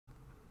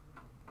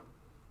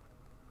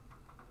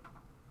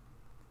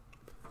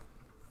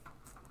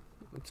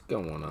What's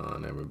going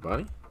on,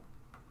 everybody?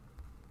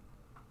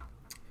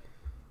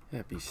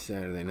 Happy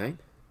Saturday night.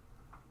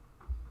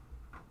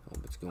 Hope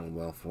it's going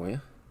well for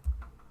you.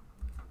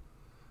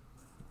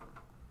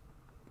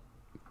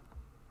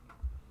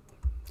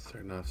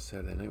 Starting off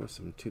Saturday night with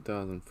some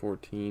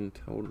 2014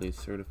 Totally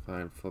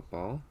Certified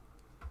Football.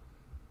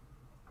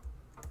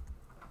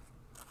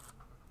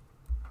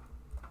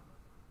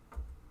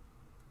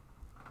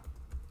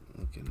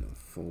 Looking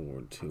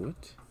forward to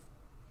it.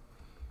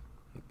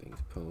 Get things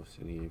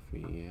posted here for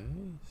you guys.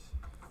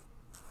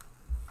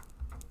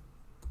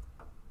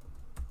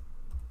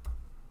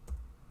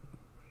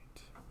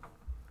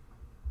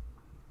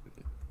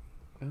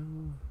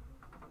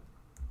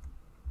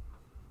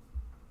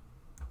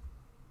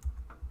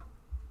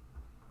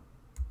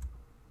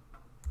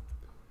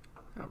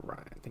 All right,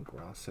 I think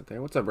we're all set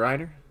there. What's up,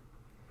 Ryder?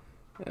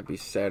 Happy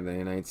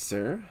Saturday night,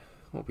 sir.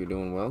 Hope you're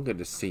doing well. Good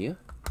to see you.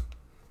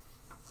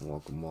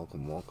 Welcome,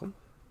 welcome, welcome.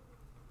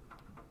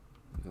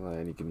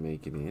 Glad you can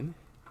make it in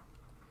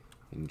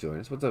and join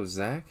us. What's up,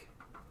 Zach?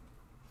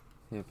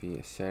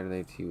 Happy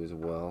Saturday to you as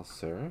well,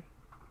 sir.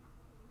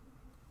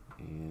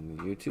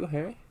 And you too,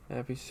 Harry.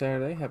 Happy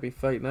Saturday. Happy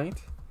fight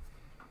night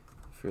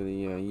for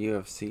the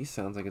UFC.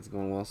 Sounds like it's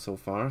going well so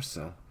far.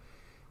 So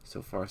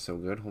far so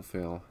good.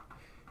 Hopefully I'll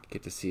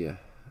get to see a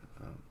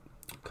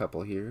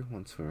couple here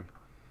once we're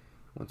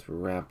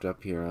wrapped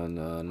up here on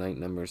night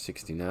number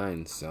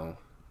 69. So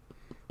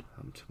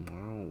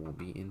tomorrow we'll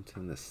be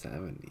into the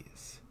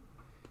 70s.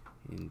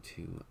 Which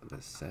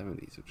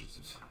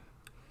is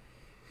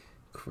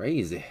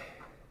crazy.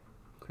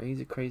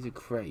 Crazy.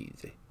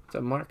 What's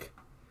up, Mark?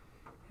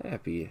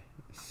 Happy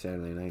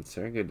Saturday night,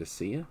 sir. Good to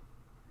see you.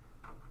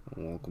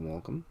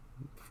 Welcome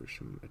for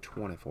some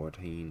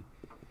 2014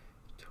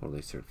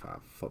 Totally Certified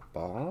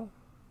Football.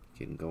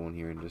 Getting going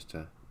here in just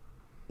a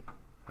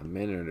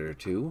minute or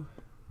two.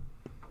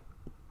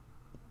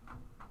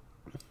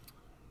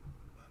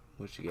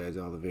 Wish you guys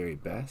all the very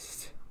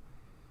best.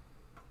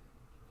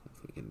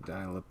 If we can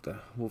dial up the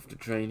Wolf to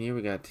Train here.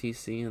 We got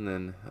TC and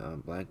then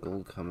Black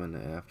Gold coming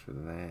after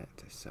that.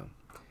 So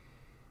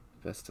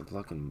best of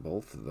luck in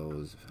both of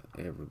those,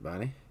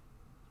 everybody.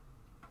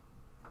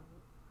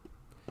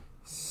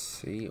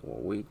 See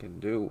what we can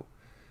do.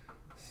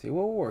 See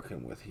what we're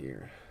working with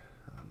here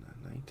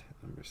on night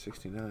number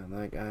 69,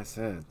 like I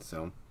said.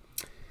 So,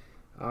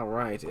 all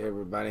right,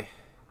 everybody.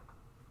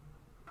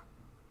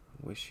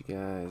 Wish you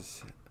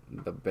guys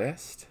the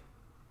best.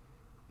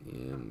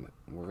 And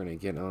we're going to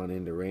get on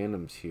into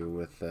randoms here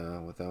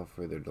without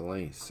further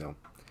delay. So,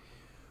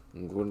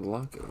 good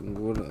luck.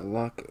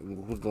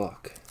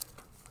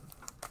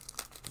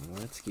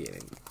 Let's get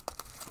it.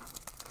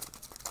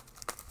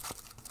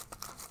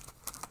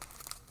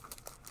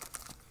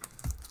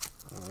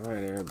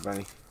 Alright,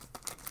 everybody.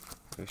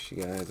 Wish you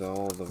guys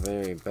all the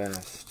very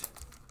best.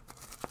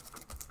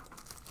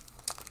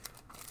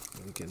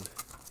 We can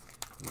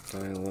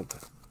dial up a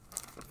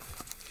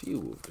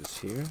few of us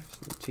here.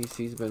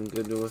 TC's been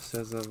good to us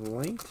as of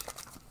late.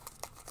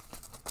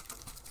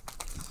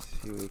 Let's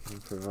see what we can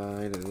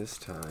provide at this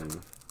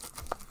time.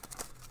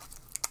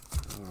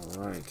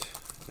 Alright.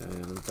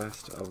 And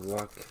best of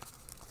luck,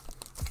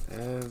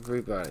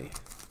 everybody.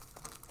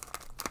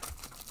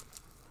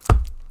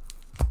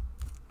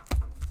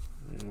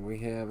 And we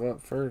have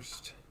up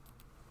first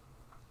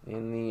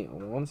in the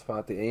one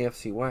spot, the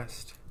AFC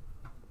West.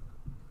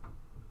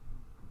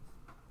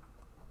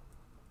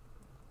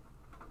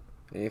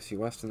 AFC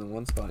West in the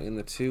one spot. In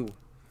the two,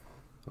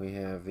 we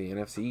have the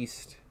NFC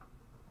East.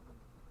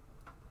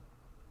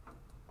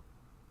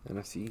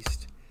 NFC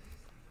East.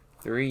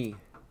 3,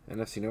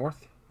 NFC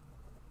North.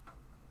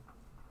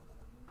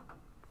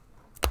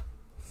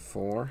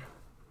 4,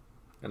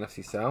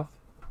 NFC South.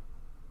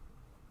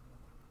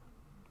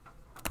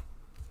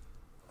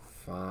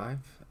 5,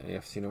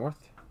 AFC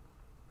North.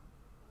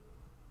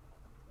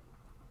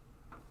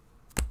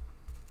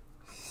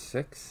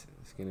 6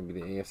 is going to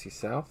be the AFC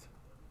South.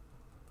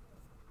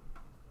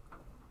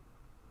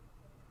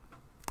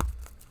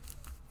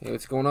 Hey,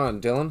 what's going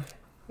on, Dylan?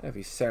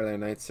 Happy Saturday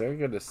night, sir.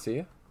 Good to see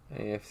you.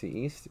 AFC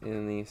East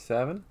in the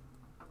 7.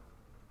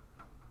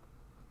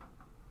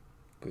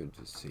 Good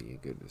to see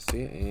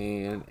you.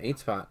 And 8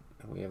 spot,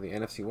 we have the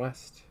NFC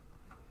West.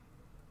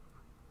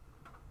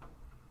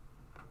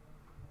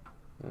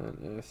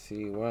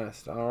 NFC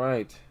West. All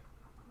right.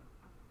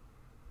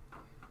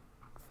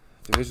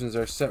 Divisions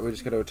are set. We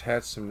just got to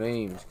attach some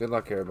names. Good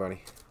luck,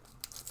 everybody.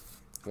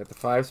 We got the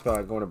 5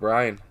 spot going to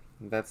Brian.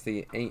 That's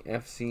the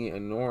AFC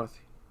North.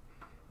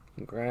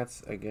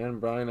 Congrats again,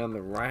 Brian, on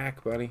the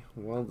rack, buddy.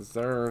 Well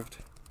deserved.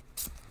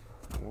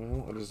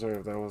 Well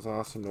deserved. That was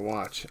awesome to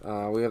watch.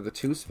 We have the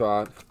 2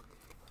 spot.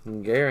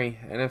 Gary,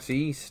 NFC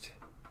East.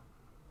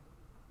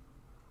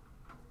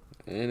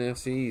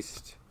 NFC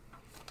East.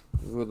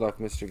 Good luck,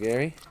 Mr.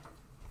 Gary.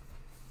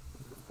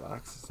 The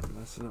box is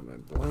messing up my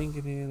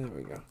blanket here. There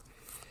we go.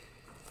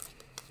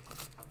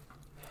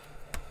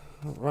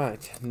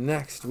 Alright,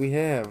 next we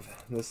have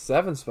the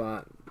 7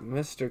 spot.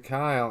 Mr.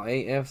 Kyle,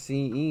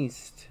 AFC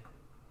East.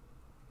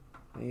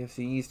 AFC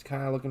East,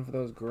 Kyle looking for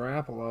those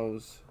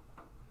Garappalos.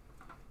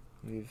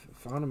 We've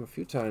found him a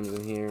few times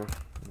in here.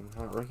 And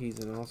hot rookies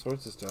and all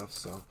sorts of stuff.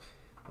 So,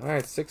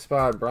 alright, 6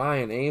 spot.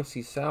 Brian,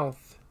 AFC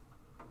South.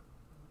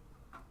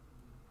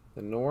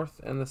 The North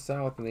and the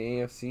South in the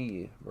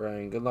AFC.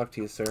 Brian, good luck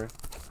to you, sir.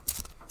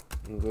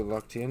 And good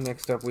luck to you.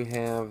 Next up, we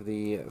have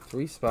the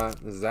 3 spot.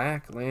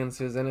 Zach lands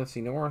his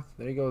NFC North.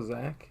 There you go,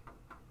 Zach.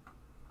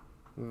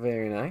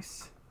 Very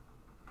nice.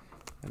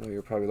 I know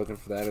you're probably looking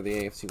for that or the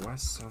AFC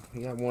West, so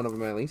you got one of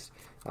them at least.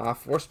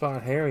 4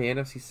 spot. Harry,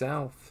 NFC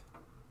South.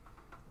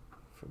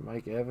 For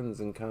Mike Evans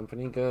and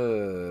company.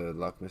 Good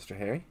luck, Mr.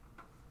 Harry.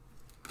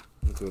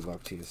 Good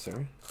luck to you,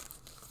 sir.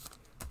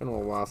 Been a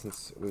little while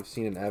since we've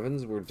seen an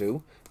Evans. We're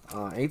due.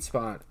 8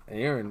 spot.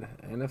 Aaron,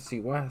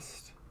 NFC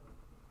West.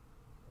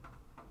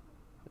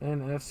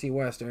 And NFC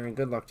West, Aaron.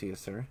 Good luck to you,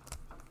 sir.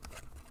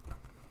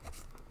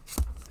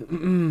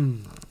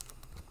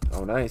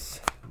 Oh,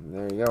 nice.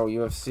 There you go.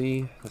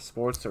 UFC. The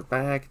sports are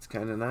back. It's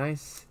kind of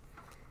nice.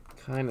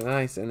 Kind of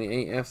nice. And the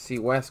AFC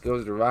West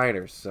goes to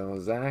Riders. So,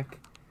 Zach,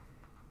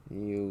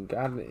 you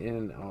got it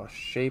in a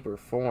shape or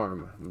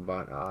form,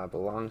 but it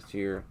belongs to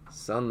your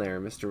son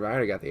there. Mr.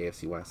 Ryder got the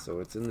AFC West, so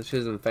it's in the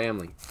Chisholm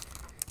family.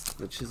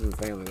 The Chisholm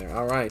family there.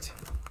 All right.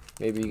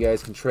 Maybe you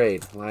guys can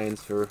trade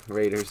Lions for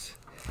Raiders.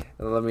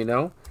 And let me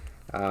know.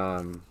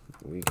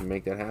 We can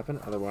make that happen.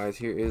 Otherwise,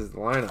 here is the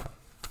lineup.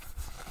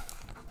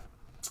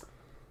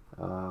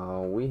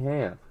 We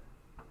have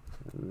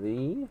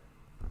the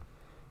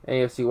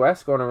AFC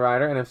West going to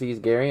Ryder, NFC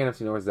East Gary,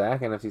 NFC North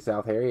Zach, NFC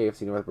South Harry,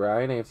 AFC North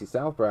Brian, AFC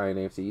South Brian,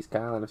 AFC East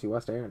Kyle, NFC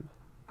West Aaron.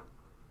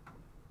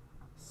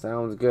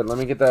 Sounds good. Let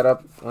me get that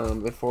up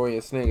before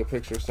you snag a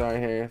picture. Sorry,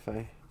 Harry, if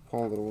I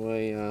pulled it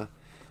away.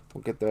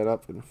 We'll get that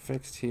up and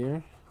fixed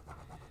here.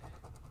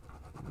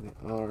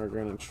 They are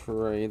going to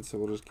trade, so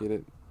we'll just get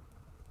it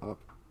up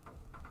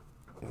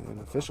and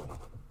official.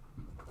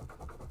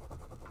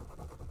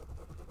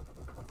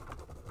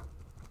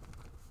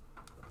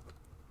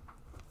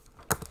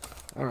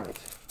 All right.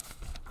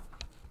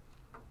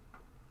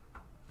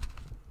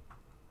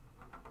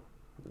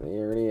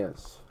 There it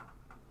is.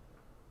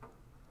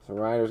 So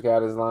Ryder's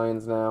got his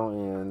Lions now,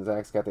 and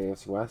Zach's got the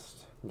AFC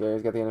West.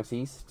 Gary's got the NFC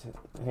East.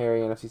 Harry,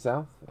 NFC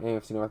South.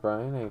 AFC North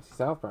Brian. AFC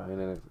South Brian.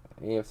 And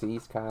AFC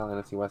East Kyle.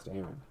 NFC West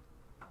Aaron.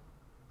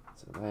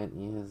 So that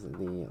is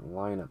the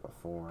lineup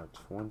for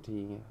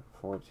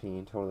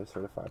 2014 Totally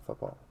Certified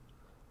Football.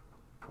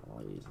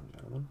 Ladies and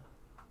gentlemen.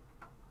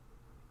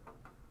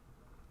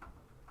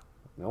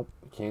 Nope,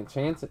 can't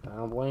chance it. I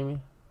don't blame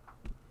you.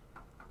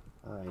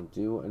 I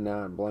do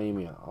not blame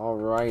you.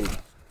 Alrighty.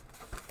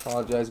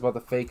 Apologize about the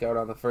fake out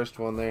on the first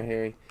one there,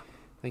 Harry.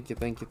 Thank you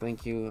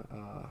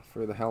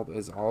for the help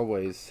as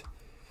always.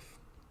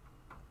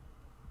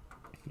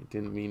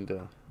 Didn't mean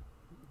to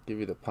give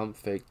you the pump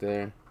fake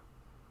there.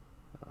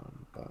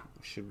 But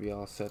we should be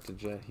all set to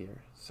jet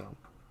here. So,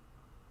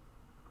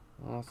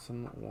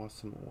 awesome.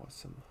 That's not what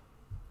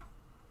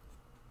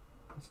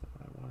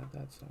I wanted,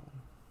 that's not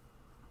one.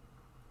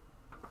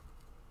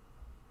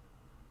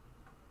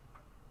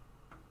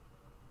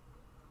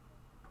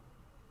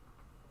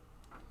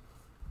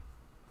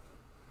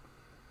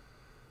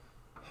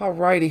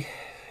 Alrighty,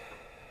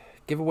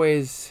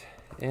 giveaways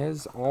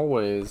as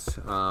always.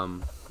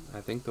 I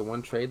think the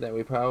one trade that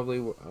we probably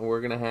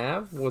were gonna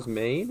have was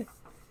made,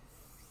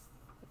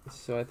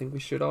 so I think we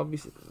should all be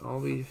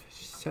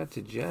set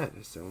to jet.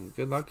 So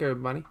good luck,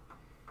 everybody.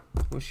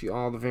 Wish you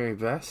all the very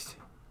best,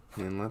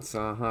 and let's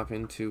hop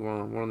into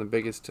one of the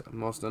biggest,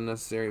 most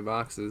unnecessary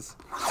boxes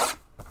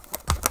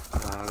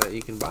that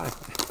you can buy.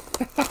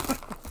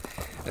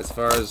 As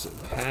far as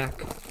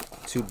pack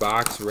to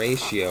box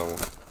ratio.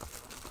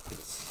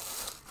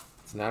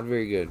 It's not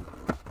very good.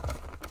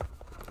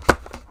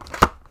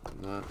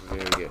 Not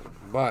very good.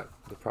 But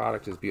the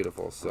product is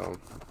beautiful, so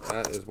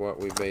that is what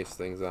we base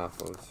things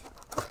off of.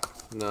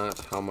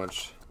 Not how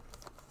much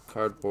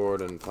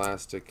cardboard and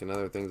plastic and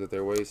other things that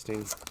they're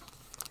wasting.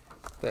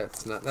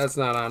 That's not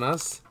on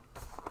us.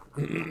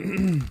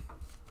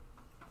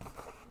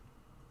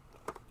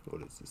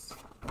 What is this?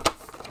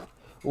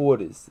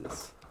 What is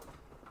this?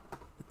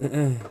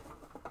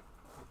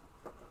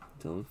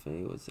 Dylan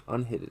Fay was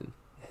unhidden.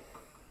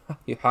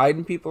 You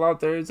hiding people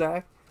out there,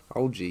 Zach?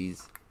 Oh,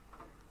 jeez.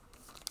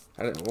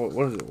 What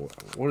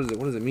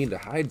does it mean to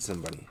hide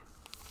somebody?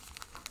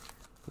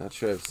 Not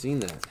sure I've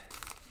seen that.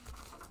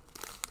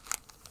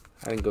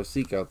 I didn't go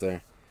seek out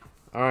there.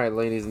 All right,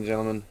 ladies and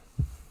gentlemen.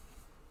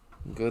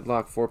 Good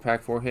luck.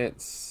 4-pack, 4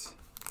 hits.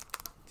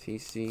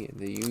 TC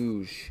the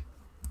huge.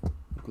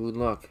 Good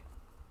luck.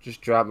 Just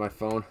dropped my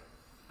phone.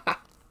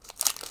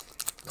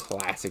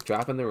 Classic.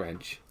 Dropping the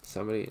wrench.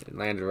 Somebody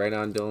landed right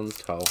on Dylan's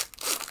toe.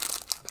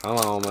 Come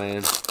on,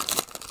 man.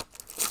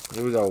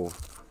 Here we go.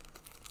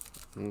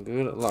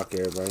 Good luck,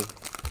 everybody.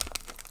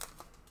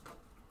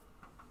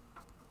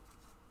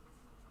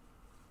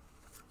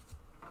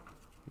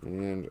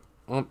 And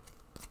up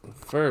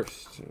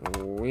first,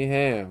 we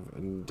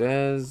have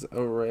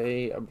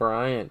Desiree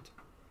Bryant.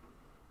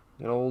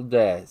 Good old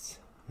Des.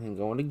 And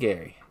going to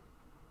Gary.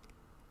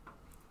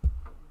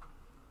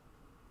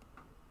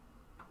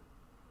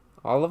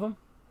 All of them?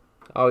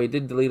 Oh, he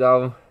did delete all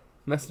of them.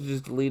 Message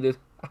is deleted.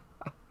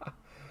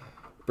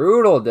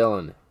 Brutal,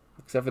 Dylan.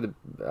 Except for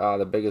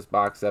the biggest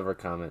box ever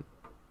comment.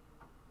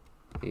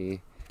 He's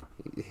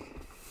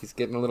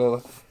getting a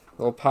little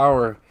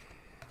power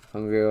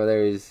hungry over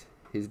there.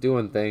 He's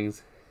doing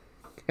things.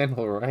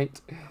 Kendall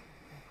Wright.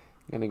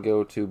 Gonna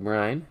go to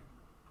Brian.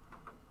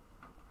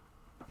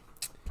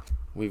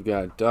 We've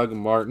got Doug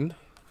Martin.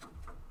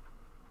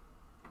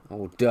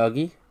 Oh,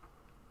 Dougie.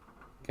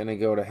 Gonna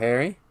go to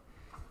Harry.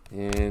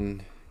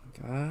 And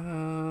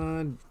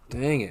God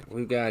dang it,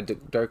 we've got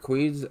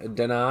Darqueze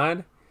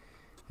Denied.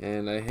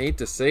 And I hate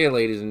to say it,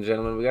 ladies and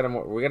gentlemen,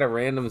 we gotta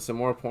random some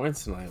more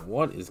points tonight.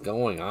 What is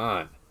going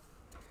on?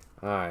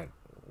 All right,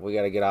 we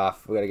gotta get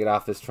off. We gotta get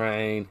off this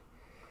train.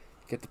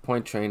 Get the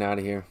point train out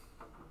of here.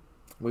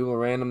 We will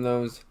random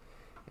those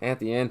at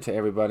the end to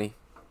everybody.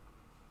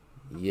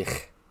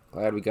 Yuck.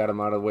 Glad we got them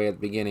out of the way at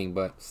the beginning,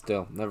 but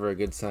still, never a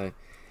good sign.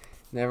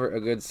 Never a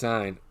good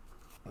sign.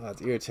 Oh,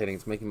 it's irritating.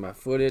 It's making my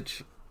foot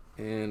itch,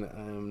 and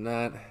I'm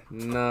not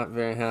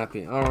very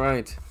happy. All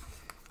right,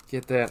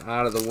 get that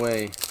out of the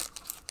way.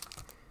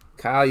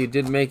 Kyle, you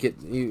did make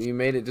it. You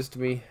made it just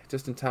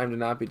in time to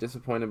not be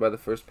disappointed by the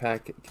first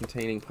pack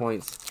containing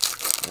points.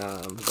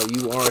 But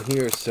you are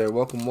here, sir.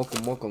 Welcome,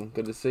 welcome, welcome.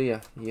 Good to see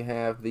you. You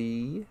have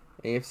the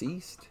AFC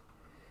East.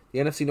 The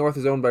NFC North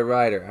is owned by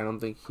Ryder. I don't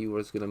think he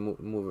was going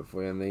to move it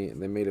for you, and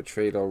they made a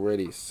trade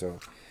already. So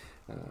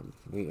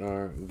we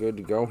are good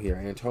to go here.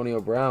 Antonio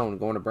Brown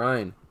going to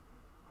Brian.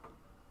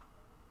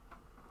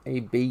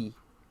 AB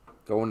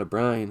going to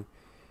Brian.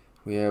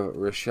 We have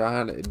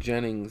Rashad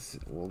Jennings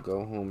will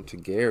go home to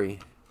Gary.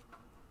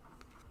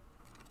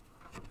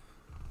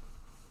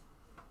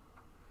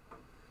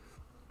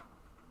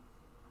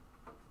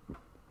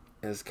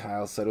 As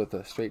Kyle said with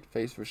a straight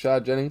face,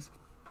 Rashad Jennings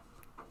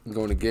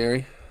going to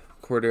Gary.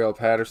 Cordell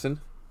Patterson.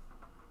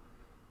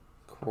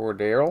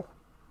 Cordell.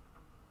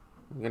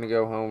 I'm going to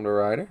go home to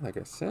Ryder, like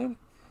I said.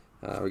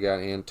 We got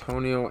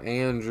Antonio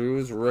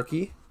Andrews,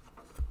 rookie.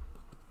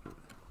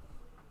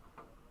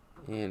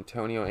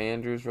 Antonio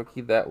Andrews,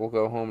 rookie. That will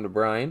go home to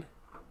Brian.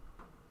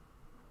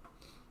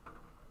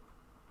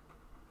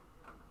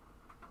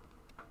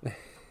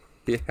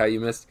 Yeah, you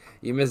missed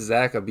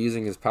Zach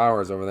abusing his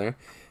powers over there.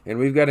 And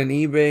we've got an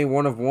eBay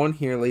 1 of 1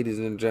 here, ladies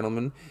and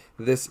gentlemen.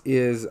 This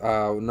is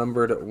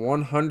numbered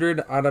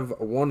 100 out of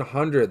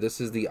 100.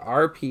 This is the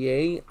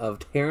RPA of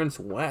Terrence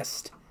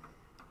West.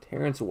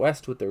 Terrence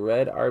West with the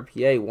red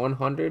RPA,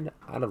 100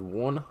 out of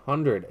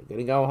 100.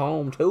 Gonna go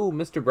home to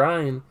Mr.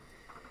 Brian.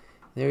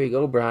 There you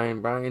go,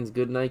 Brian. Brian's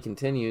good night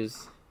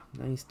continues.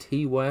 Nice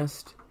T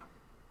West.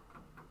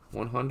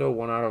 100,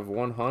 1 out of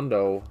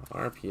 100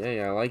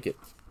 RPA. I like it.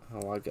 I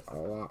like it a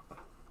lot.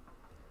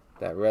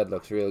 That red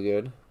looks real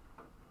good.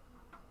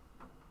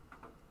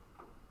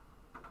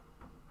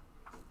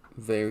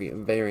 Very,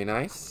 very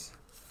nice.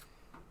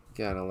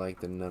 Gotta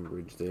like the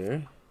numberage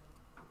there.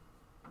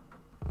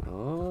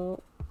 Oh,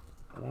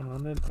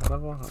 100 out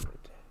of 100.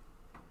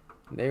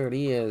 There it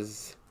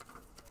is.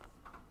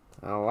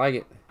 I like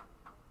it.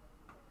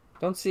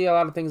 Don't see a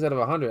lot of things out of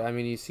 100. I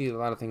mean, you see a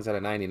lot of things out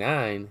of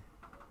 99.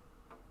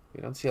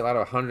 You don't see a lot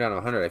of 100 out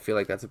of 100. I feel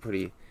like that's a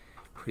pretty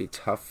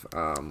tough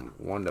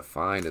one to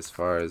find as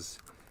far as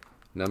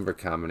number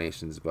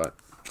combinations, but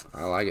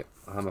I like it.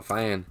 I'm a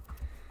fan.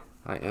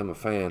 I am a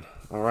fan.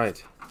 All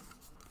right.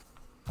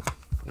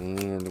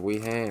 And we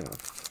have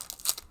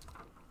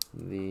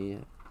the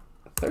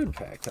third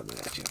pack coming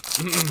at you.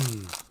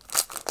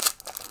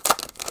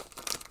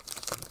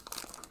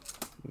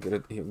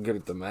 Good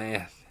at the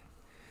math.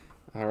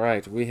 All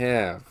right. We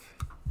have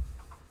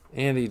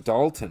Andy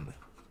Dalton.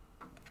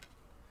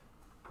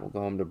 We'll go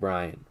home to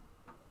Brian.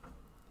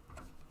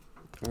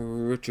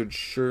 Richard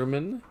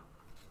Sherman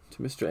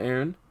to Mr.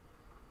 Aaron.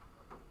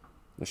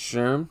 The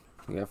Sherm.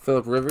 We got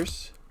Phillip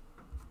Rivers.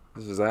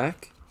 This is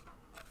Zach.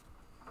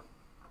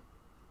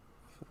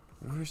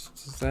 Rivers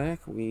to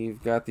Zach.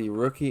 We've got the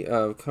rookie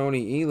of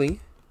Coney Ely.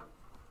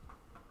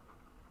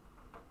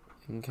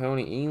 And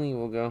Coney Ely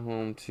will go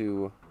home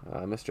to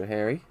Mr.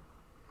 Harry.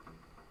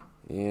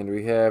 And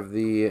we have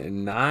the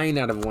 9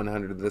 out of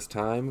 100 this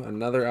time.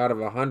 Another out of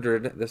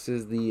 100. This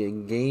is the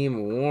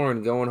game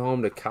worn going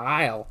home to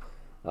Kyle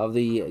of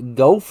the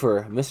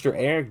Gopher, Mr.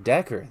 Eric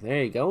Decker.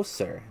 There you go,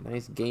 sir.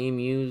 Nice game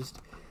used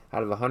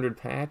out of 100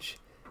 patch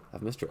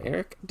of Mr.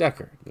 Eric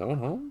Decker. Going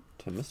home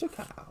to Mr.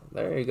 Kyle.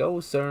 There you go,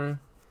 sir.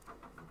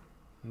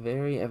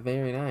 Very,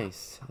 very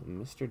nice.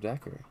 Mr.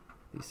 Decker.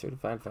 These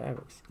certified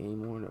fabrics.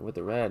 Game worn with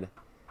the red.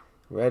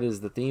 Red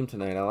is the theme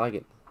tonight. I like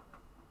it.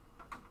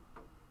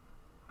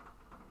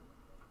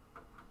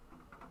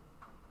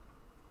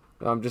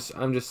 I'm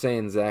just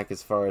saying, Zach,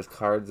 as far as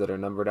cards that are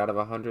numbered out of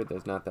 100,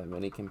 there's not that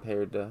many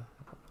compared to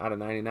out of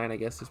 99. I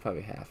guess there's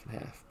probably half and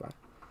half. But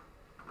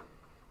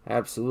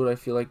Absolute, I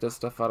feel like, does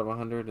stuff out of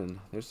 100, and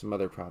there's some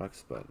other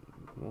products, but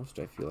most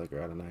I feel like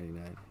are out of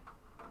 99.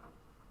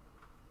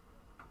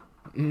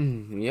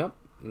 Yep,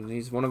 and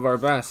he's one of our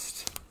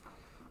best.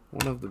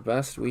 One of the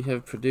best we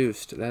have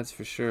produced, that's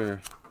for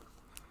sure.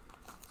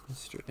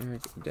 Mr.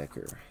 Eric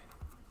Decker.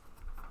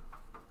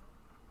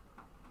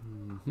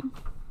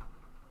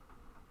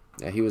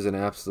 Yeah, he was an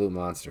absolute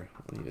monster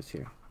when he was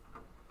here.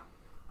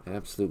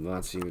 Absolute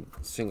monster. He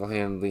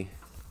single-handedly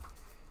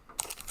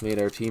made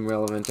our team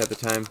relevant at the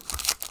time.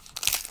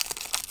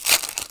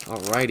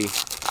 Alrighty.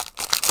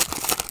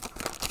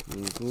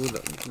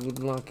 Good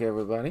luck,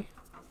 everybody.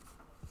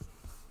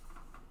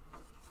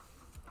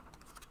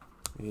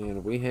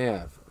 And we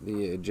have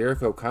the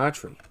Jericho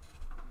Cotchery.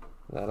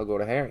 That'll go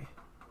to Harry.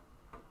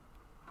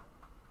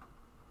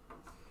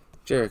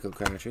 Jericho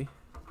Cotchery.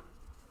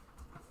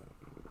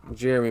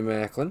 Jeremy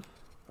Maclin.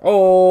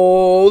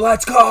 Oh,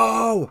 let's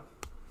go!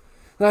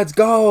 Let's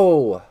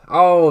go!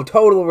 Oh,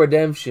 total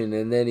redemption.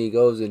 And then he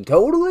goes and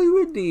totally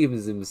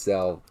redeems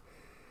himself.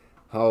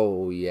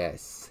 Oh,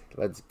 yes.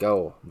 Let's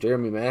go.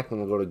 Jeremy Maclin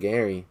will go to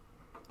Gary.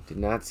 Did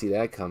not see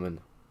that coming.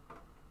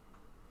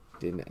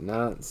 Did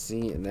not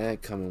see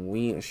that coming.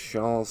 We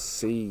shall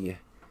see.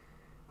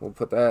 We'll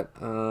put that,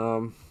 I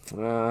don't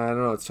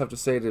know. It's tough to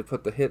say to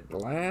put the hit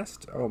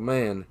last. Oh,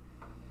 man.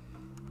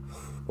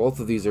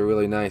 Both of these are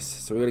really nice.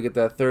 So we got to get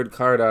that third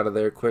card out of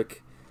there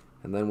quick.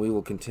 And then we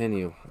will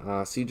continue.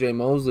 C.J.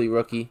 Mosley,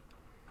 rookie.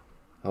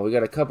 We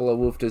got a couple of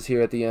wooftas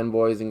here at the end,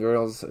 boys and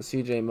girls.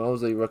 C.J.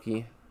 Mosley,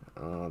 rookie.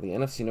 The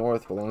NFC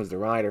North belongs to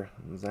Ryder,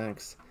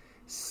 Zach's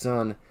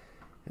son.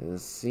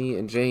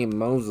 C.J.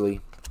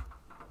 Mosley.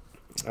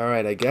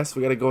 Alright, I guess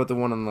we got to go with the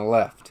one on the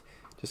left.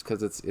 Just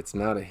because it's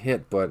not a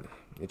hit, but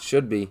it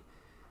should be.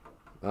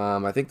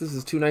 I think this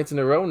is 2 nights in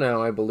a row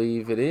now, I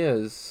believe it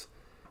is.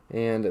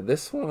 And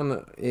this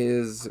one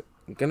is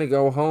going to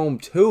go home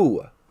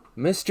to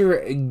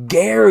Mr.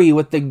 Gary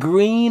with the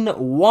green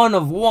 1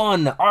 of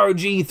 1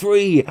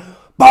 RG3.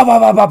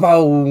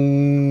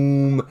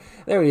 Boom!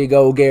 There you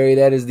go, Gary.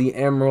 That is the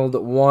Emerald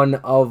 1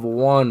 of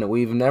 1.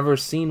 We've never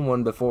seen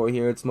one before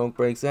here at Smoke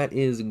Breaks. That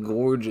is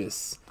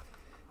gorgeous.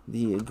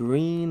 The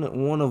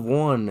green 1 of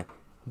 1.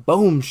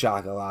 Boom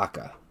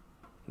shakalaka.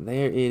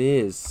 There it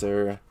is,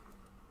 sir.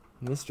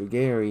 Mr.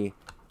 Gary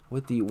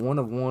with the 1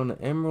 of 1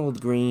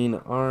 Emerald Green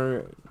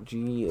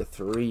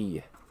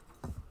RG3.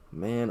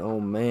 Man, oh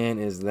man,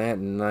 is that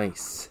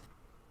nice.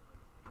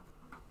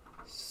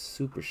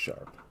 Super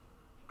sharp.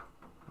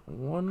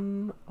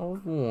 1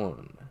 of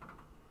 1.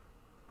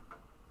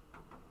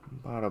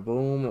 Bada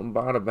boom,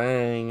 bada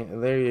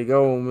bang. There you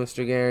go,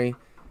 Mr. Gary.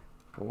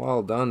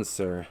 Well done,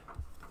 sir.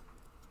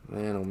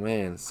 Man, oh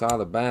man. Saw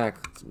the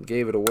back,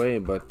 gave it away,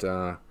 but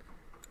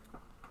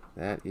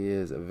that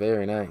is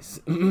very nice.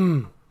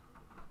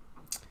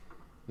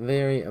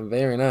 Very,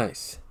 very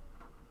nice.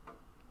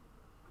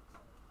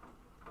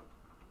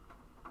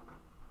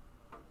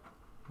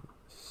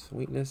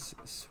 Sweetness,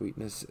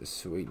 sweetness,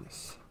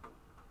 sweetness.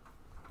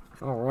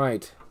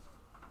 Alright.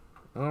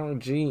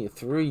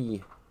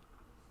 RG3.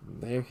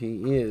 There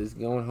he is,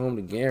 going home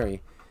to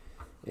Gary.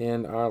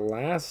 And our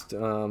last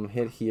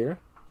hit here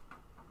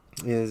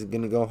is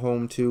going to go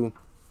home to,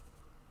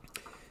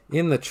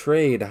 in the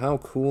trade, how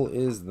cool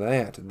is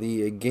that?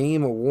 The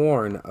game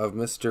worn of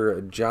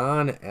Mr.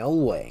 John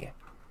Elway.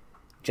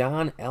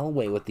 John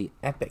Elway with the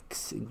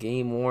Epics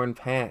game worn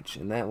patch.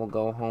 And that will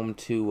go home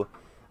to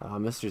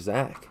Mr.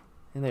 Zach.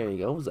 And there you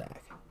go,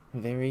 Zach.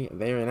 Very,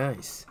 very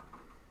nice.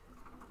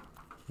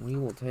 We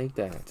will take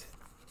that.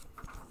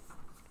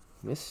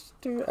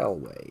 Mr.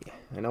 Elway.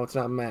 I know it's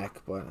not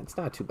Mac, but it's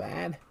not too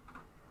bad.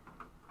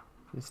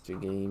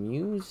 Mr. Game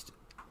Used.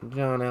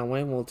 John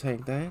Elway will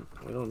take that.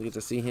 We don't get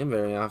to see him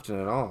very often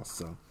at all,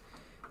 so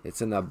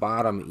it's in the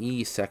bottom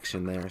E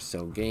section there,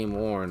 so game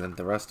worn, and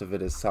the rest of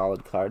it is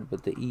solid card,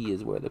 but the E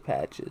is where the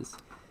patch is,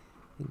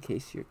 in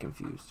case you're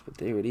confused. But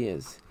there it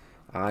is.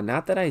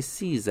 Not that I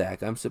see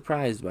Zach. I'm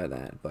surprised by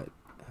that, but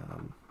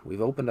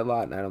we've opened a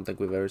lot, and I don't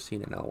think we've ever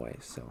seen an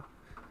Elway, so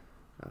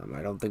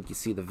I don't think you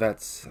see the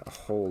vets a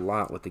whole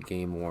lot with the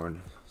game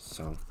worn,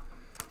 so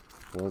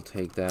we'll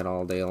take that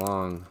all day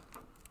long.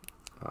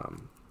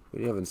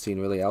 We haven't seen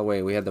really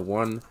Elway. We had the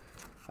one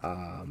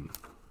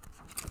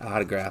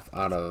autograph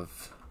out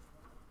of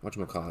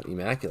whatchamacallit,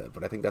 Immaculate,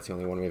 but I think that's the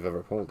only one we've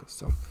ever pulled.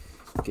 So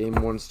game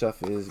worn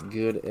stuff is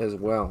good as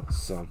well.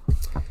 So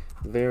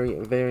very,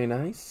 very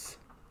nice.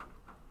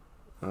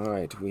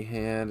 Alright, we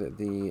had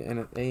the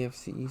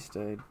AFC East.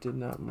 I did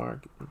not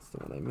mark. That's the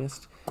one I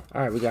missed.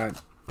 Alright, we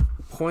got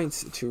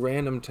points to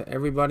random to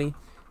everybody,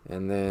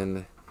 and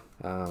then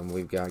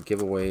we've got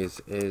giveaways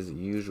as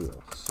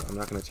usual. So I'm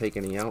not going to take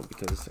any out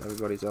because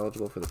everybody's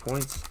eligible for the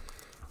points.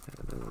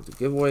 And then we'll do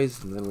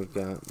giveaways, and then we've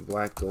got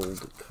black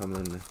gold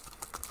coming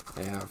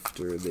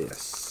after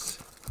this.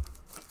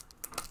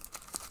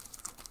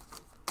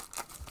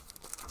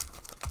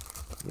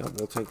 Yep,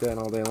 we'll take that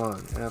all day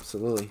long.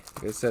 Absolutely.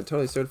 Like I said,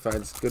 Totally Certified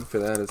is good for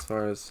that as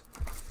far as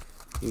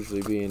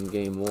usually being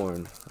game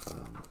worn.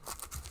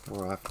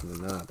 More often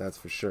than not, that's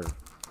for sure.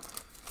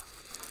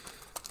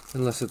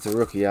 Unless it's a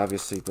rookie,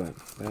 obviously, but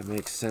that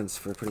makes sense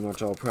for pretty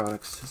much all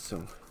products.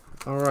 So,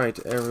 alright,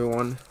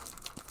 everyone.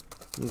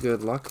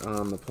 Good luck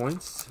on the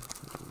points.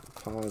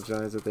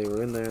 Apologize that they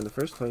were in there in the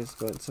first place,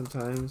 but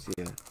sometimes,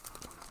 yeah,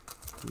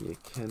 you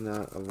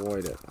cannot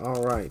avoid it.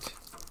 Alright.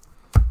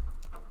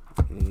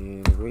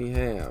 And we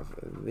have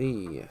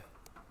the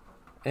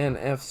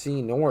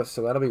NFC North,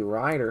 so that'll be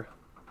Ryder.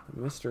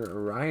 Mr.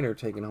 Reiner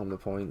taking home the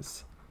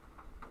points.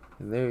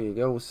 And there you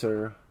go,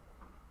 sir.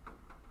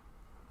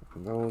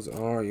 Those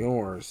are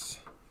yours.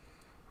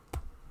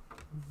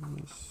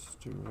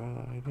 Mr.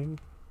 Reiner.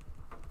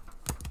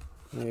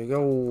 There you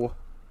go.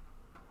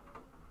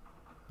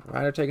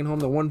 Reiner taking home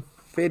the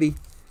 150.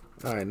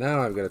 Alright,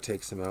 now I've got to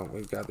take some out.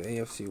 We've got the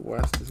AFC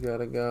West has got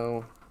to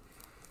go.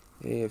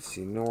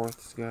 AFC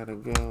North has got to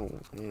go.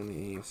 And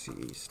the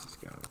AFC East has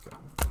got to go.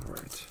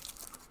 Alright.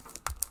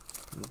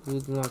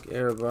 Good luck,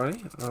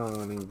 everybody,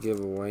 on the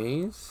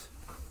giveaways.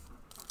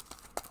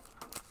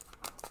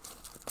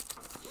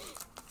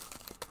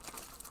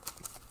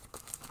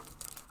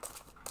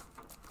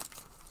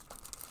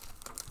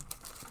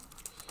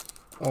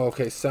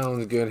 Okay,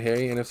 sounds good,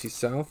 Harry. NFC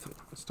South.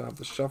 Stop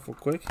the shuffle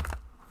quick.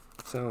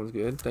 Sounds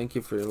good. Thank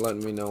you for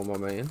letting me know, my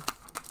man.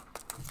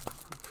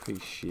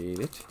 Appreciate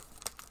it.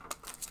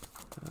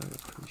 I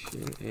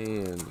appreciate it.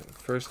 And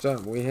first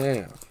up, we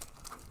have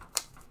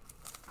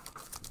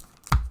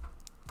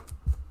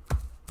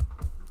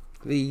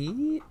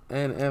the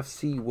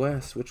NFC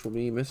West, which will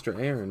be Mr.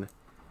 Aaron.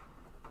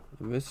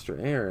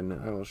 Mr. Aaron,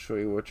 I will show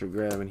you what you're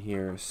grabbing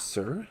here,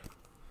 sir.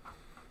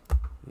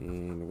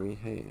 And we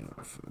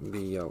have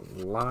the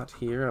lot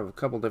here of a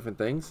couple different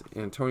things.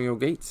 Antonio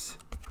Gates,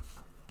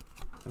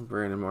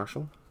 Brandon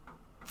Marshall,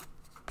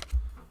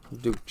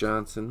 Duke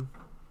Johnson,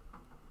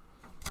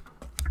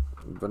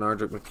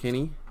 Bernardrick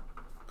McKinney,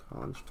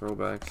 college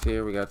throwbacks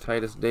here. We got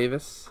Titus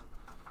Davis,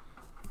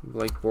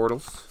 Blake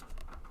Bortles,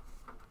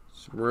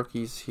 some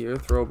rookies here,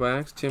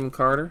 throwbacks, Tim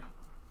Carter,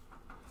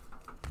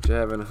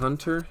 Javon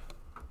Hunter,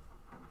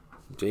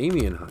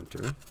 Damian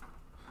Hunter,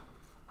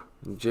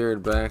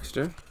 Jared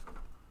Baxter,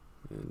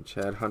 and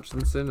Chad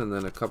Hutchinson, and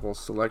then a couple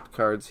select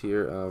cards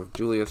here of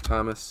Julius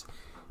Thomas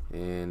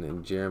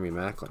and Jeremy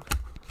Maclin.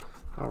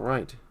 All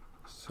right,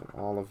 so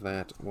all of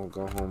that will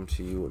go home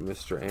to you,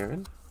 Mr.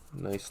 Aaron.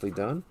 Nicely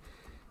done.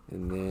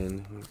 And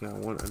then we've got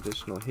one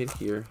additional hit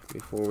here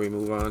before we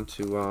move on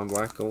to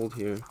Black Gold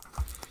here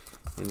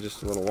in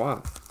just a little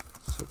while.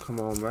 So come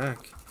on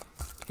back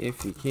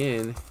if you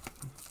can.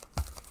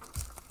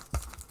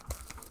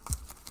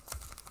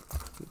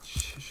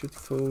 Shoot the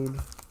code.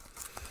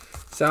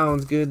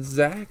 Sounds good,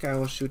 Zach. I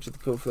will shoot you the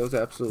code for those.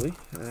 Absolutely.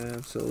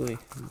 Absolutely.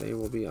 They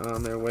will be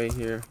on their way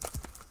here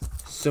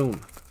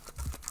soon.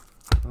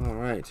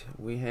 Alright.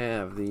 We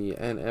have the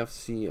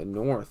NFC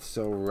North.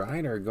 So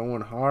Reiner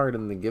going hard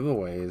in the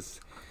giveaways.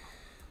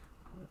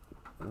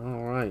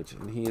 Alright.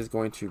 And he is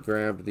going to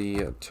grab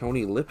the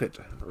Tony Lippett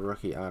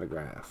rookie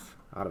autograph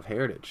out of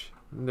Heritage.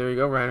 And there you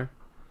go, Reiner.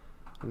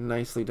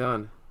 Nicely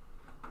done.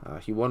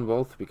 He won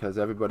both because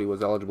everybody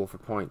was eligible for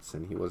points,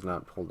 and he was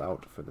not pulled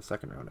out for the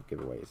second round of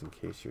giveaways, in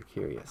case you're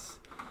curious.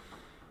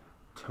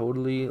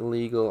 Totally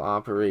legal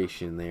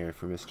operation there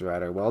for Mr.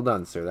 Reiner. Well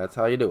done, sir. That's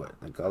how you do it.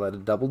 They call that a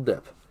double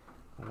dip.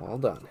 Well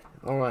done.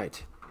 All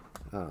right.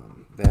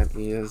 That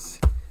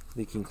is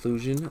the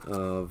conclusion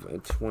of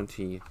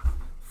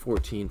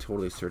 2014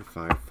 Totally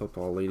Certified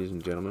Football, ladies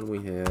and gentlemen.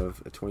 We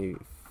have a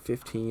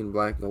 2015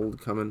 Black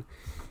Gold coming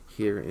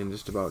here in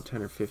just about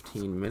 10 or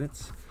 15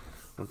 minutes.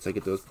 Once I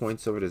get those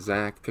points over to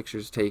Zach,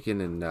 pictures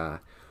taken, and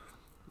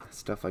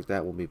stuff like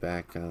that, we'll be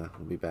back. We'll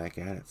be back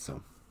at it.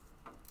 So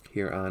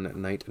here on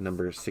night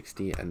number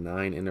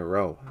 69 in a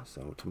row.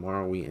 So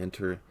tomorrow we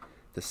enter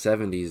the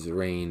 70s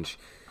range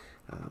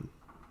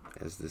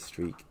as the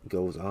streak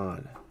goes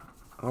on.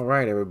 All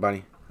right,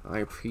 everybody. I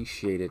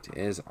appreciate it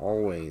as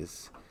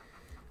always.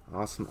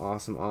 Awesome,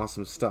 awesome,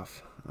 awesome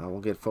stuff. I will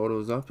get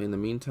photos up in the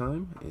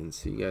meantime and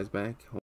see you guys back home.